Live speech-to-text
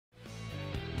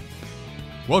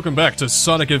welcome back to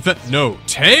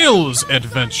Tails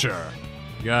Adventure.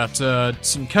 We got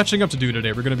some catching up to do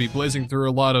today. We're going to be blazing through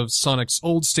a lot of Sonic's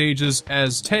old stages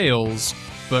as Tails,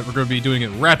 but we're going to be doing it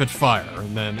rapid fire.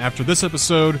 And then after this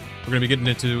episode, we're going to be getting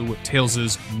into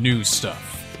Tails' new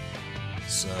stuff.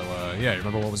 So, yeah, you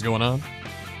remember what was going on?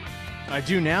 I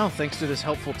do now, thanks to this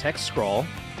helpful text scroll.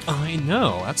 I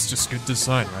know, that's just good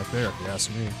design right there, if you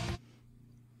ask me.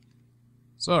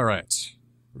 So, alright.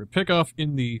 We're gonna pick off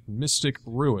in the Mystic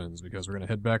Ruins, because we're gonna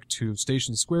head back to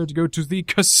Station Square to go to the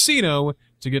casino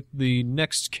to get the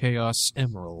next Chaos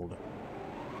Emerald.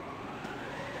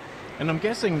 And I'm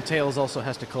guessing Tails also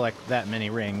has to collect that many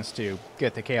rings to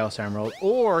get the Chaos Emerald,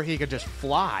 or he could just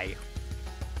fly.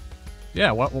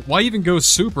 Yeah, why even go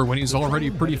super when he's already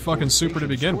pretty fucking super to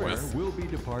begin with? We'll be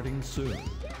departing soon.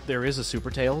 There is a Super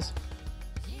Tails?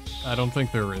 I don't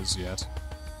think there is yet.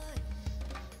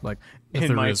 Like, if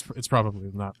In there is, my- it's probably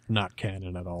not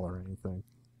canon at all or anything.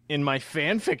 In my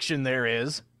fan fiction, there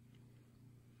is.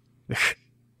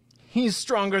 He's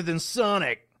stronger than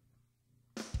Sonic.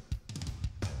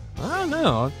 I don't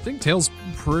know, I think Tails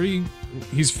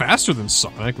he's faster than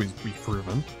Sonic, we've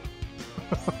proven.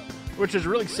 Which is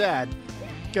really sad,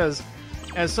 because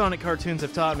as Sonic cartoons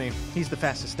have taught me, he's the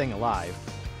fastest thing alive.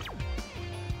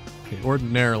 Okay,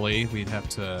 ordinarily, we'd have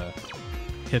to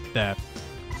hit that.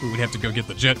 We'd have to go get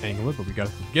the jet angler, but we got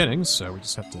it at the beginning, so we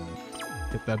just have to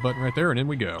hit that button right there, and in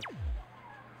we go.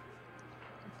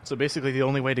 So basically the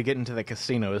only way to get into the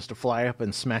casino is to fly up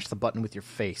and smash the button with your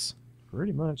face.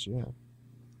 Pretty much, yeah.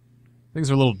 Things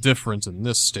are a little different in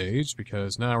this stage,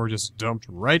 because now we're just dumped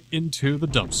right into the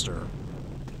dumpster.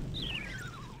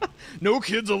 No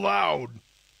kids allowed!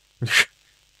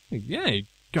 Yeah, you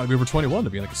gotta be over 21 to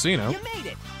be in the casino. You made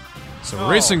it. So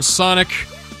we're racing Sonic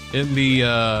in the,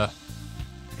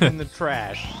 In the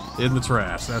trash. in the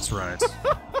trash, that's right.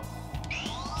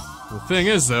 The thing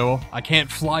is, though, I can't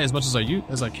fly as much as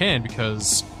I can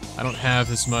because I don't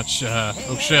have as much,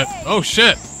 oh shit, oh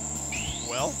shit!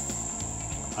 Well,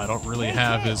 I don't really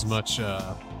have as much,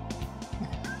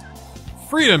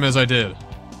 freedom as I did.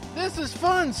 this is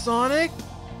fun, Sonic!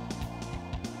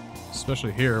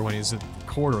 Especially here when he's at the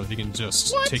corner, he can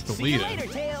just take the See lead you in.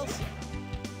 later, Tails.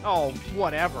 Oh,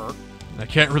 whatever. I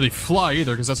can't really fly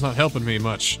either because that's not helping me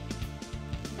much.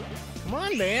 Come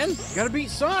on, man. You gotta beat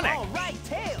Sonic. All right,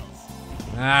 Tails.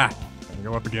 Ah, gotta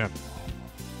go up again.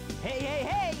 Hey, hey,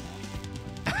 hey.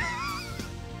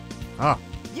 Ah,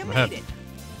 You I'm made ahead. it.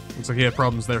 Looks like he had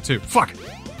problems there too. Fuck!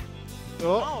 Oh,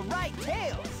 All right,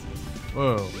 Tails.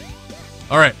 Whoa.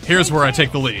 Alright, here's where I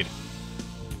take the lead.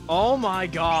 oh my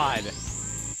god.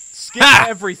 Skip Ha!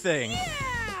 everything.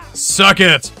 Suck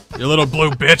it, you little blue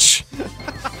bitch!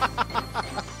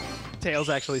 Tails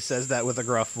actually says that with a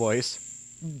gruff voice.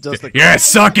 Does the Yeah,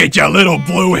 suck it, you little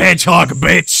blue hedgehog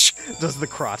bitch! does the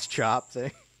crotch chop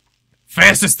thing.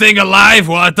 Fastest thing alive?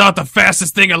 Well, I thought the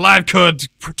fastest thing alive could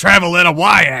travel in a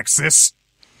y-axis.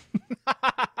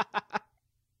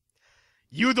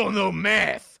 You don't know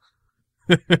math.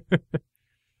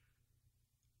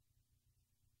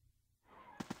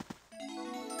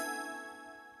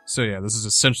 So yeah, this is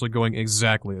essentially going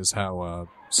exactly as how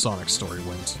Sonic's story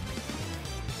went.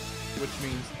 Which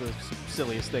means the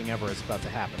silliest thing ever is about to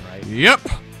happen, right? Yep!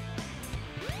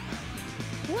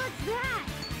 What's that?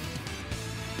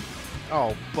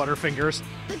 Oh, Butterfingers.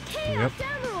 The Chaos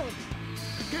Emerald!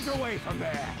 Get away from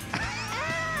there!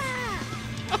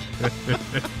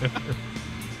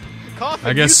 Coffin,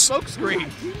 I guess- smokescreen.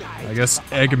 I guess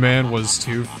Eggman was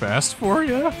too fast for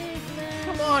you?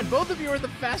 Come on, both of you are the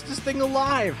fastest thing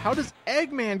alive. How does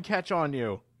Eggman catch on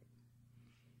you?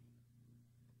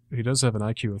 He does have an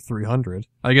IQ of 300.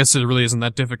 I guess it really isn't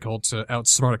that difficult to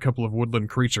outsmart a couple of woodland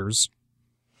creatures.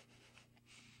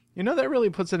 You know, that really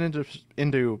puts it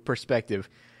into perspective.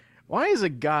 Why is a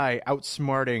guy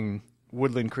outsmarting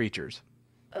woodland creatures?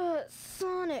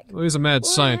 Sonic. Well, he's a mad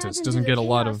What scientist, happened doesn't to get the a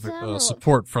lot of Chaos Emerald?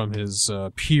 support from his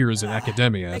peers in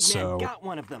academia, Eggman so got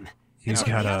one of them. he's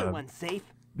The other gotta one's safe.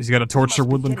 torture Must be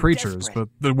woodland getting creatures, desperate.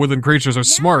 but the woodland creatures are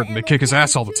smart and they Emerald kick his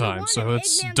ass all the Chaos time, 2-1 so and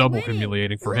it's Eggman's double winning.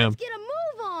 humiliating for Let's him. get a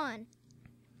move on.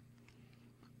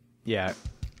 Yeah,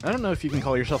 I don't know if you can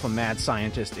call yourself a mad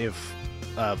scientist if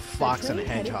a fox and a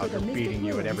hedgehog are beating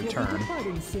you at every turn.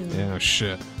 Yeah,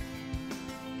 shit.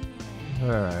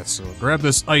 Alright, so grab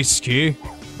this ice key,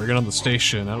 bring it on the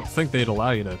station. I don't think they'd allow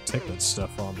you to take that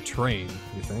stuff on the train,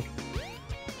 you think?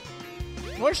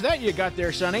 What's that you got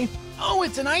there, Sonny? Oh,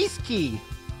 it's an ice key.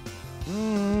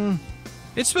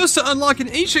 It's supposed to unlock an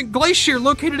ancient glacier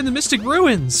located in the Mystic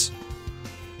Ruins.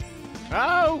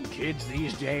 Oh, kids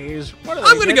these days. What are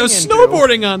I'm they gonna go getting into?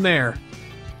 snowboarding on there.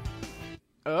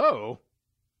 Oh.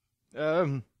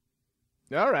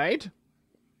 All right.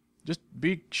 Just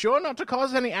be sure not to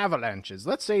cause any avalanches.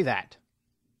 Let's say that.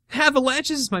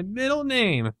 Avalanches is my middle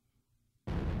name.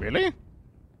 Really?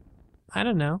 I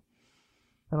don't know.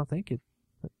 I don't think it.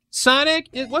 Sonic?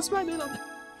 What's my middle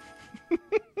name?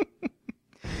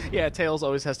 Yeah, Tails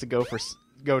always has to go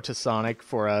to Sonic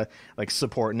for like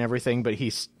support and everything, but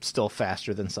he's still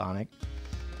faster than Sonic.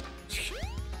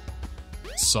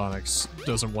 Sonic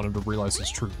doesn't want him to realize his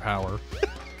true power.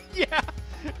 Yeah,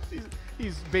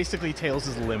 he's basically Tails'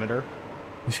 limiter.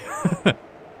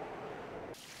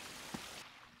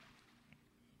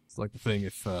 It's like the thing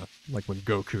if, like when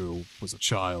Goku was a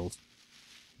child.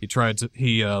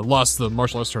 He lost the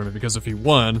martial arts tournament because if he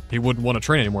won, he wouldn't want to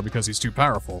train anymore because he's too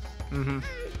powerful. Mm-hmm.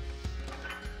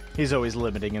 He's always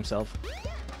limiting himself.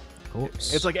 Of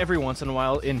course. It's like every once in a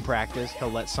while in practice, he'll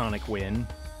let Sonic win,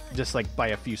 just like by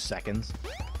a few seconds.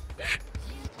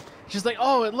 She's like,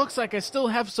 oh, it looks like I still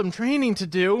have some training to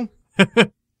do.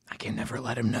 I can never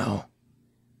let him know.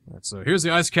 Alright, so here's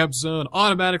the ice cap zone,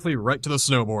 automatically right to the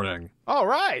snowboarding. All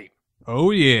right.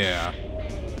 Oh yeah.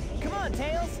 Come on,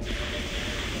 Tails.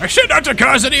 I should not to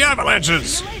cause any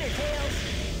avalanches! See you later, Tails.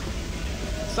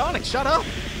 Sonic, shut up.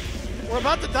 We're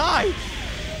about to die.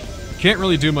 Can't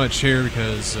really do much here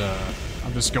because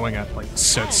I'm just going at like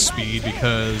set speed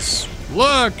because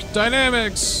look,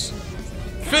 dynamics,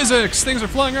 physics, things are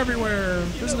flying everywhere.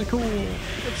 Isn't it cool?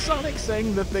 It's Sonic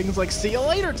saying the things like, see you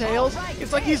later, Tails.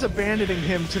 It's like he's abandoning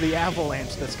him to the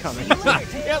avalanche that's coming.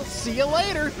 Yep, see you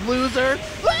later, loser.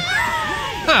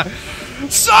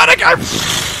 Sonic,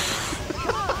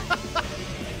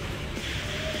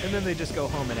 And then they just go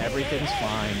home and everything's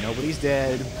fine. Nobody's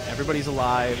dead. Everybody's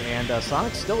alive. And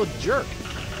Sonic's still a jerk.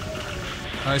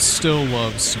 I still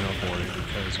love snowboarding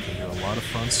because you can do a lot of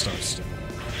fun stuff still.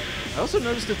 I also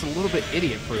noticed it's a little bit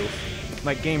idiot-proof.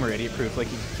 Like gamer idiot-proof. Like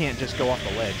you can't just go off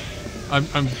the ledge.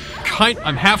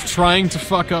 I'm half trying to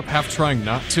fuck up, half trying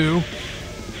not to.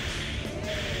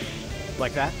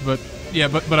 Like that? But yeah,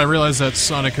 but I realize that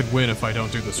Sonic could win if I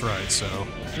don't do this right, so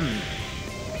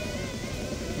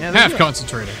Yeah, half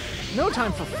concentrating. No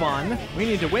time for fun. We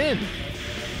need to win.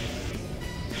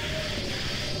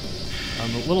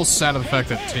 I'm a little sad of the fact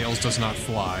that Tails does not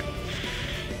fly.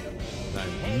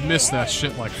 I miss that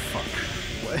shit like fuck.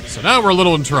 So now we're a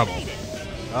little in trouble.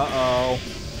 Uh-oh.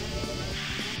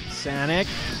 Sonic.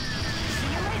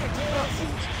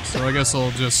 So I guess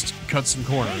I'll just cut some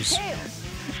corners.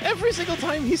 Every single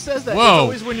time he says that, Whoa. it's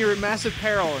always when you're in massive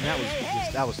peril, and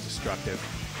that was destructive.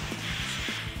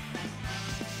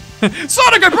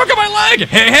 Sonic, I broke my leg!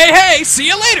 Hey, hey, hey! See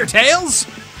you later, Tails!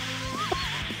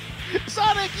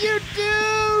 Sonic, you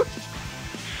douche!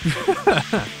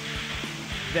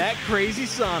 That crazy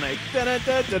Sonic.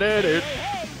 Da-da-da-da-da-da.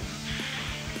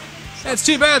 It's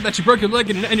too bad that you broke your leg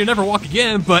and you never walk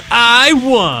again, but I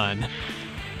won!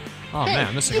 Oh Hey, man,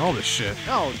 I'm missing all this shit.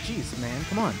 Oh, jeez, man,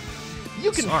 come on. You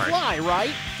can Sorry. fly,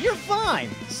 right? You're fine.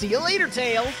 See you later,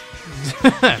 Tails.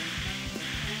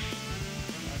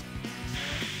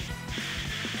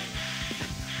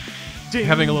 Ding,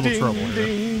 Having a little ding, trouble here.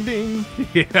 Ding, ding.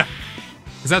 Yeah.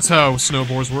 Because that's how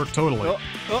snowboards work, totally.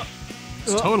 Oh,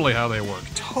 It's totally how they work.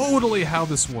 Totally how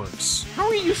this works. how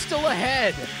are you still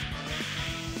ahead?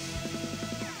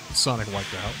 Sonic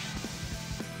wiped out.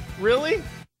 Really?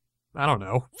 I don't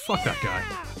know. Fuck that guy.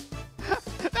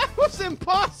 That was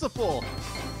impossible.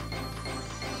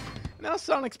 Now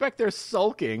Sonic's back there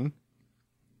sulking,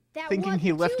 That thinking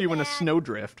he wasn't left too you in a bad. He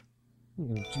snowdrift.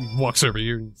 walks over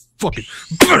you and fucking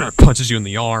punches you in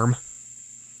the arm.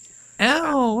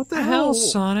 Ow, what the Ow. hell,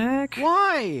 Sonic?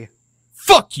 Why?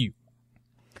 Fuck you!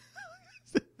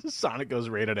 Sonic goes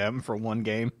rated M for one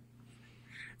game.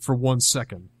 For 1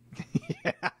 second.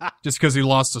 Just because he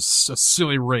lost a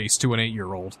silly race to an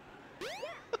 8-year-old.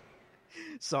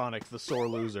 Sonic, the sore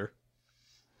loser.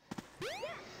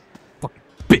 Fucking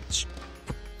bitch.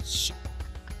 Shit.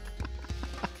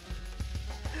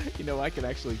 You know, I can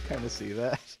actually kind of see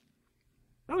that.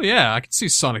 Oh yeah, I could see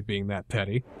Sonic being that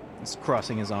petty. He's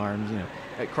crossing his arms, you know,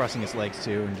 crossing his legs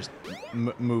too, and just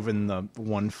moving the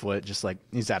one foot, just like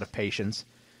he's out of patience.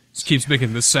 Just keeps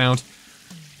making this sound.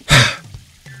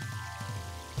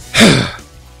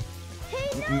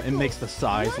 It makes the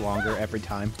sighs longer every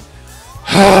time.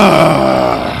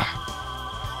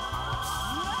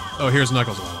 Oh, here's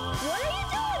Knuckles, by the way. What are you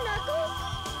doing, Knuckles?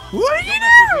 What are you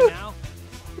doing? Now,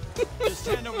 just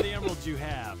hand over the emeralds you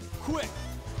have. Quick!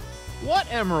 What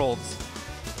emeralds?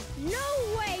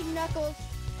 No way, Knuckles.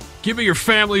 Give me your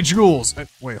family jewels.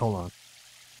 Wait, hold on.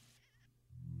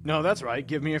 No, that's right.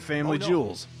 Give me your family Oh, no.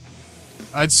 jewels.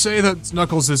 I'd say that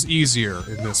Knuckles is easier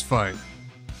in this fight.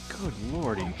 Good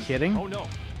lord, are you kidding? Oh no.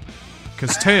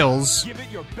 because Tails, Give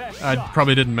it your best I shot.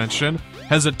 probably didn't mention,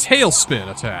 has a tailspin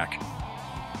attack.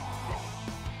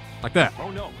 Like that.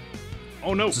 Oh no.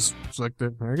 Oh no. Just like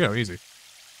that. There you go, easy.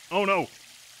 Oh no.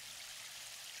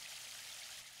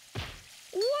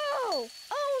 Whoa!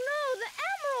 Oh no, the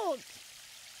emeralds!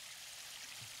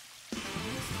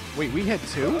 Wait, we had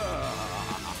two?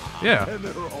 Yeah.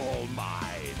 They're all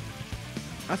mine.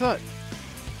 I thought.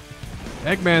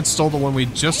 Eggman stole the one we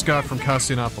just got from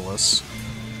Cassianopolis.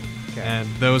 Okay. And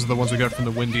those are the ones we got from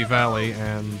the Windy Valley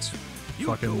and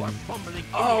fucking Fumbling.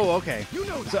 Oh, okay. You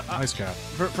know So, Ice Cap.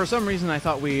 for some reason, I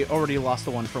thought we already lost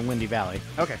the one from Windy Valley.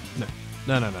 Okay. No.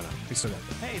 We still got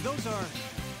that. Hey, those are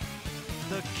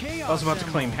the Chaos I was about to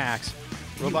claim Emeralds. hacks.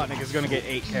 Robotnik is going to get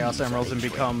 8 Chaos Emeralds and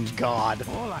become God.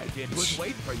 All I did was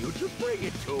wait for you to bring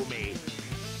it to me.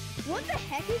 What the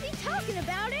heck is he talking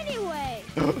about anyway?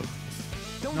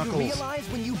 Don't Knuckles. you realize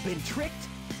when you've been tricked?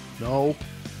 No.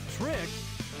 Tricked?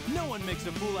 No one makes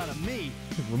a fool out of me.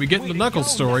 When we get into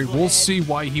Knuckles' story, we'll see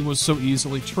why he was so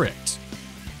easily tricked.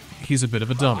 He's a bit of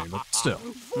a dummy, but still.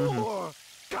 4.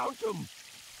 Count them.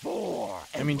 4.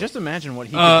 I mean, just imagine what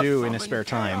he could do in his spare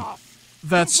time.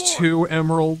 That's 2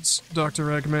 emeralds, Dr.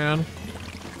 Eggman.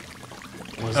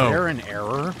 Was Oh. there an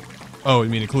error? Oh, you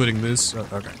mean including this?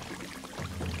 Okay.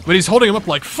 But he's holding him up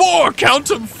like 4! Count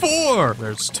them 4!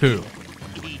 There's 2.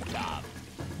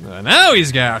 Now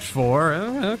he's got 4.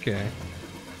 Okay.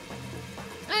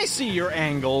 I see your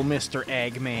angle, Mr.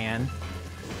 Eggman.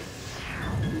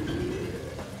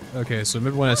 Okay, so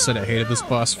remember when I said I hated this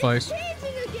boss fight?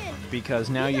 Changing again! Because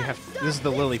now you have. This is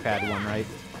the lily pad one, right?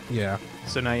 Yeah.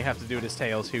 So now you have to do it as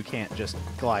Tails, who can't just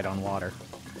glide on water.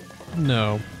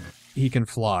 No. He can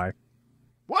fly.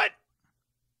 What?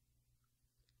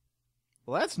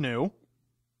 Well, that's new.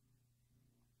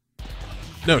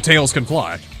 No, Tails can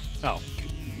fly. Oh.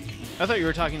 I thought you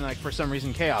were talking like for some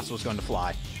reason Chaos was going to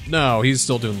fly. No, he's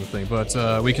still doing the thing,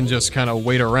 but we can just kind of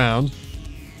wait around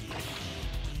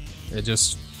and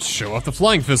just show off the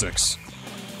flying physics.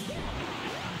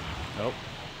 Oh.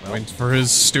 Wait for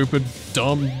his stupid,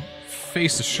 dumb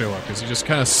face to show up, because he just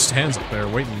kind of stands up there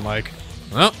waiting like,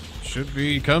 well, should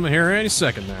be coming here any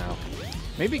second now.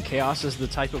 Maybe Chaos is the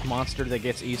type of monster that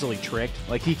gets easily tricked.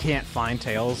 Like, he can't find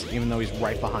Tails, even though he's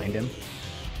right behind him.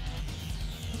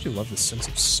 Don't you love the sense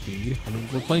of speed? I mean,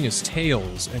 we're playing as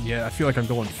Tails, and yet I feel like I'm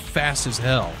going fast as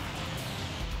hell.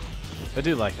 I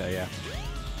do like that, yeah.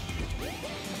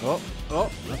 Oh,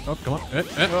 oh, Oh, come on.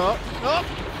 oh,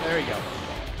 oh! There you go.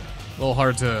 A little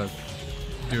hard to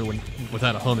do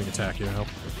without a homing attack, you know?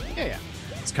 Yeah, yeah.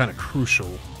 It's kind of crucial.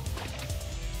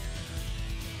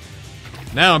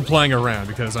 Now I'm playing around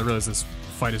because I realize this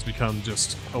fight has become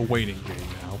just a waiting game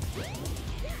now.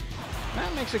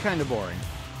 That makes it kind of boring.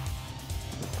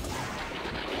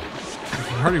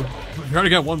 We already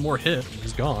got one more hit, and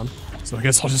he's gone. So I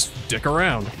guess I'll just dick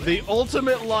around. The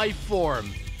ultimate life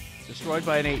form. Destroyed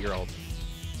by an 8-year-old.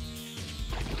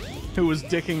 Who was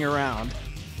dicking around.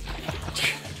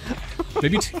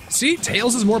 Maybe see,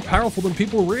 Tails is more powerful than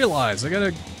people realize. They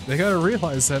gotta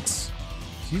realize that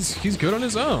he's good on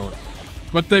his own.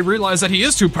 But they realize that he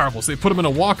is too powerful, so they put him in a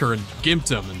walker and gimped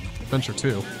him in Adventure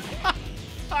 2.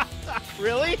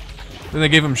 Really? Then they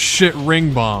gave him shit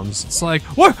ring bombs. It's like,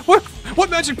 what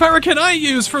magic power can I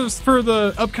use for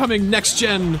the upcoming next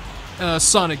gen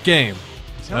Sonic game?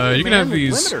 You can have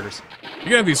these. Limiters. You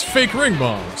can have these fake ring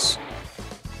bombs.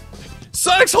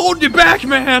 Sonic's holding you back,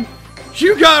 man.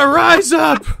 You gotta rise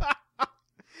up.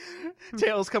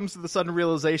 Tails comes to the sudden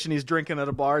realization he's drinking at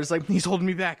a bar. He's like, he's holding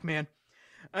me back, man.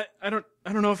 I don't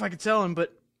know if I could tell him,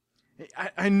 but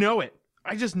I know it.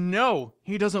 I just know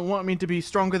he doesn't want me to be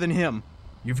stronger than him.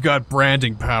 You've got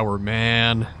branding power,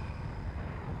 man.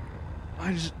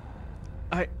 I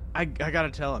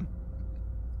gotta tell him.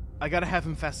 I gotta have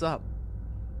him fess up.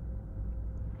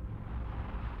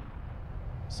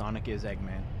 Sonic is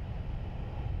Eggman.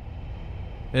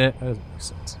 That doesn't make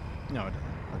sense. No, it doesn't.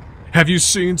 Okay. Have you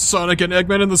seen Sonic and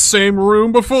Eggman in the same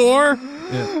room before?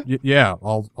 Yeah,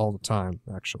 all the time,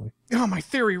 actually. Oh, my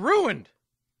theory ruined!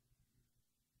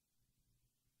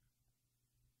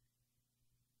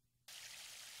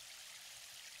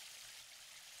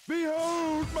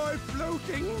 Behold my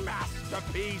floating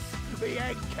masterpiece, the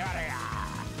Egg Carrier.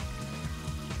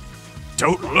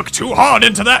 Don't look too hard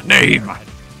into that name.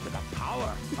 With the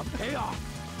power of chaos.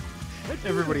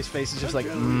 Everybody's face is just like,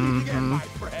 Again, my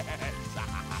friends.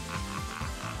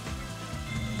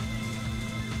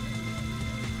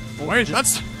 Wait,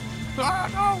 that's...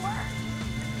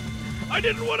 I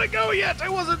didn't want to go yet! I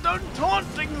wasn't done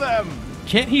taunting them!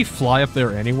 Can't he fly up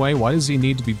there anyway? Why does he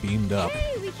need to be beamed up?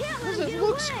 Hey, we can't let him It get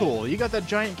looks away. cool. You got that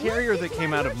giant carrier that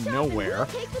came out of nowhere.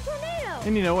 Take the tornado.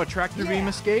 And you know what? Tractor beam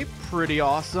escape? Pretty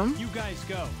awesome. You guys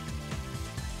go.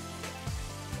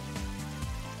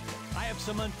 I have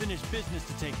some unfinished business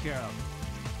to take care of.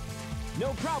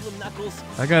 No problem, Knuckles.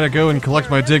 I gotta go and collect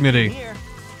my dignity. Here.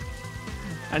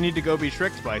 I need to go be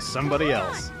tricked by somebody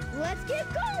else. Let's get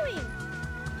going.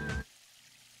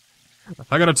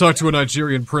 I gotta talk to a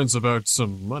Nigerian prince about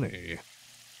some money.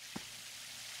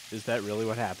 Is that really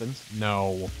what happens?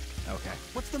 No. Okay.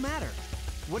 What's the matter?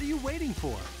 What are you waiting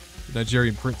for? The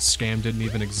Nigerian prince scam didn't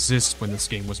even exist when this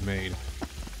game was made.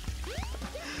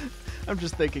 I'm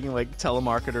just thinking, like,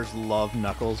 telemarketers love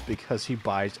Knuckles because he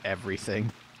buys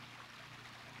everything.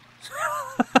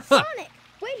 Sonic,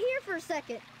 wait here for a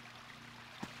second.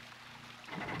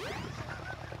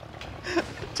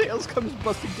 Tails comes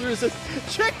busting through and says,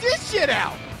 check this shit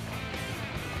out!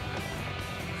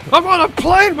 I'm on a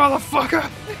plane, motherfucker!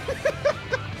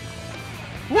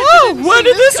 Whoa! When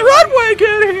did this runway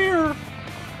get here?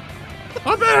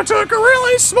 I bet it took a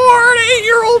really smart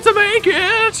 8-year-old to make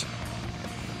it!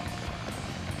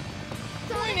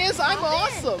 Point is, I'm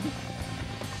awesome!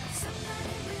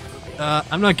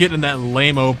 I'm not getting that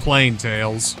lame-o plane,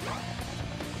 Tails.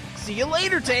 See you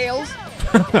later, Tails!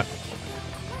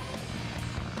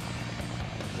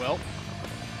 Well,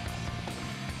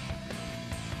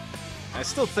 I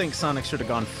still think Sonic should have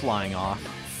gone flying off.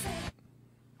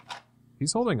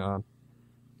 He's holding on.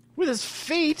 With his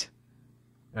feet?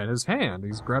 And his hand.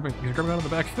 He's grabbing out of the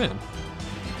back fin.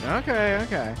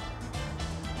 Okay.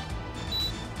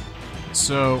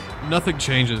 So, nothing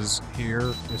changes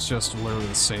here. It's just literally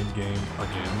the same game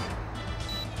again.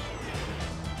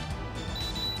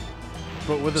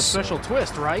 But with a special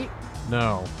twist, right?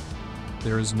 No.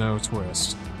 There is no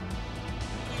twist.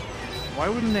 Why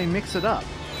wouldn't they mix it up?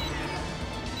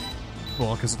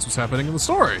 Well, because it's what's happening in the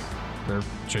story. They're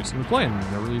chasing the plane.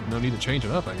 No need to change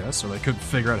it up, I guess. Or they could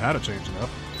figure out how to change it up.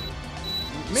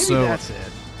 Maybe So- that's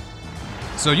it.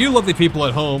 So you lovely people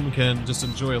at home can just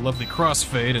enjoy a lovely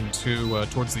crossfade into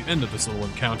towards the end of this little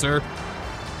encounter.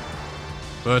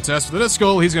 But as for the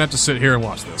Niskel, he's gonna have to sit here and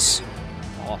watch this.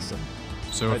 Awesome.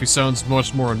 So if he sounds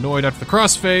much more annoyed after the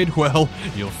crossfade, well,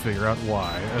 you'll figure out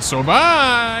why. So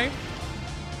bye!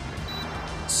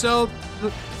 So,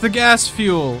 the gas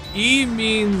fuel. E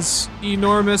means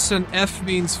enormous and F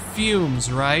means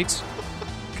fumes, right?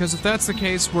 Because if that's the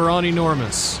case, we're on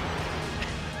enormous.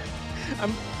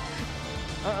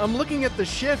 I'm looking at the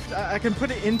shift. I can put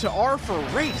it into R for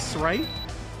race, right?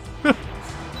 You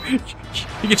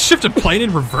can shift a plane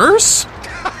in reverse?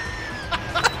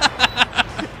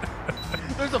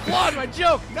 There's a flaw in my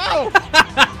joke. No.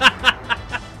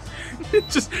 You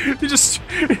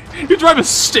drive a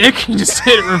stick, you just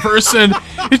hit it reverse, and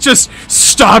it just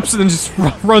stops and then just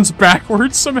runs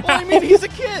backwards somehow. Well, I mean, he's a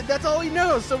kid. That's all he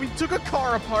knows. So he took a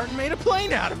car apart and made a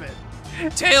plane out of it.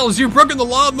 Tails, you've broken the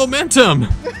law of momentum.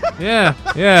 Yeah.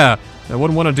 I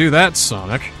wouldn't want to do that,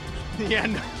 Sonic. Yeah,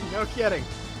 no kidding.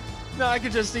 No, I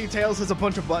could just see Tails has a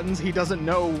bunch of buttons. He doesn't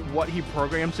know what he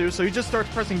programs to, so he just starts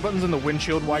pressing buttons and the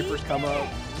windshield wipers come up.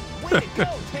 Way to go,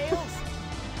 Tails!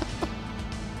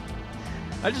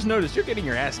 I just noticed you're getting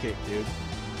your ass kicked, dude.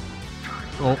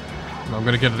 Well, I'm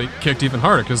gonna get it kicked even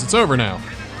harder because it's over now.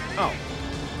 Oh.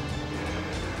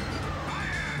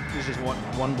 There's just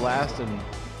one blast and...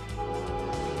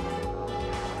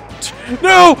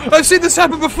 No! I've seen this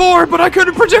happen before, but I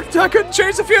couldn't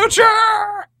change the future!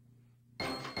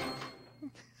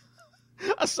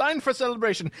 A sign for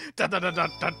celebration. Da da da da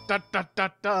da da da da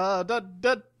da da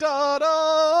da da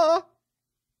da.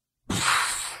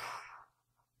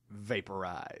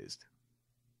 Vaporized.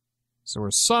 So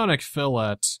where Sonic fell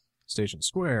at Station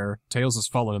Square, Tails has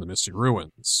fallen in the Misty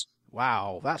Ruins.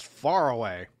 Wow, that's far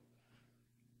away.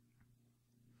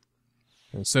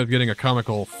 Instead of getting a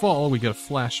comical fall, we get a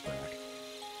flashback.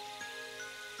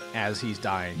 As he's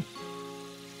dying.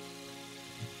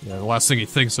 Yeah, the last thing he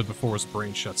thinks of before his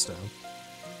brain shuts down.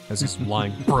 As he's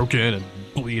lying broken and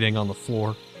bleeding on the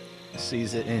floor. He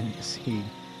sees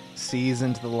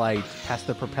into the light past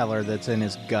the propeller that's in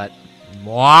his gut.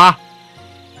 Mwah!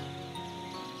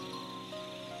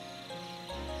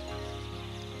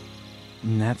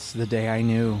 And that's the day I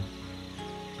knew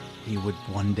he would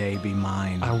one day be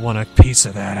mine. I want a piece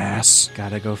of that ass.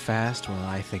 Gotta go fast? Well,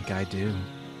 I think I do.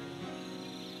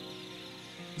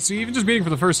 See, even just beating for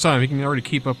the first time, he can already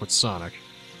keep up with Sonic.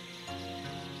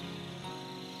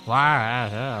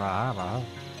 What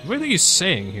do you think he's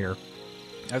saying here?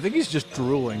 I think he's just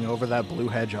drooling over that blue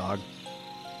hedgehog.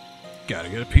 Gotta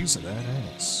get a piece of that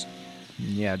ass.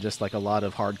 Yeah, just like a lot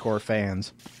of hardcore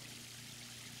fans.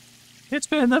 It's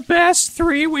been the best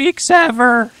 3 weeks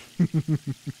ever!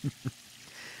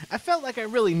 I felt like I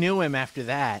really knew him after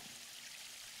that.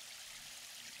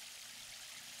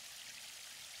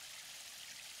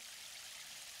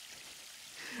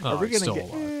 Oh, we he's gonna still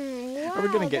get- alive. Are we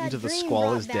gonna get into the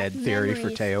Squall is dead theory for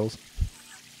Tails?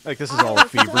 Like this is all I a owe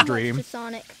so fever much dream. to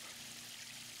Sonic.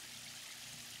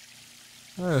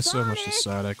 I owe so much to Sonic!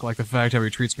 Sonic. Like the fact how he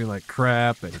treats me like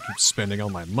crap, and he keeps spending all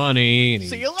my money, and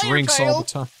See he you later, drinks all the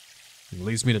Tails. time. He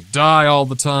leaves me to die all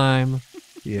the time.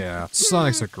 Yeah,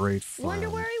 Sonic's a great Wonder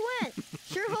friend. where he went.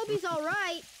 Sure hope he's all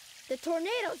right. The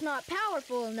tornado's not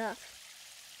powerful enough.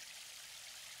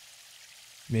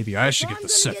 Maybe I should If get I'm the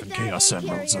gonna 7 get that Chaos egg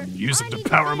Emeralds carrier, and use I them to need to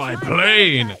power fix my my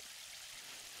plane! prototype.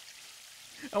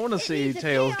 I want to see needs a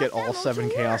Tails Chaos get all Emerald 7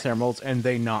 to Chaos work. Emeralds and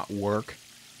they not work.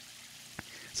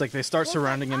 It's like they start Looks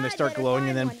surrounding like him, they I start better glowing,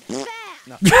 and find then one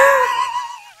fast.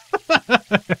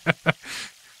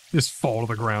 Just fall to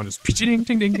the ground, just ding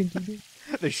ding ding ding ding ding.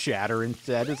 they shatter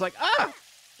instead. It's like, ah!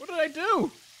 What did I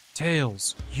do?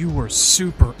 Tails, you were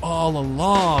super all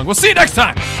along. We'll see you next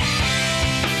time!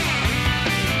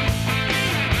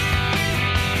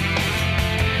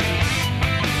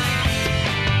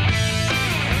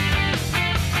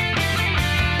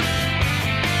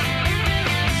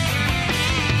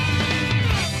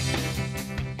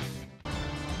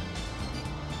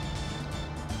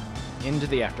 Into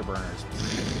the afterburners.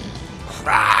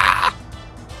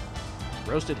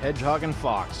 Roasted hedgehog and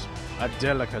fox. A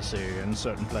delicacy in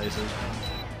certain places.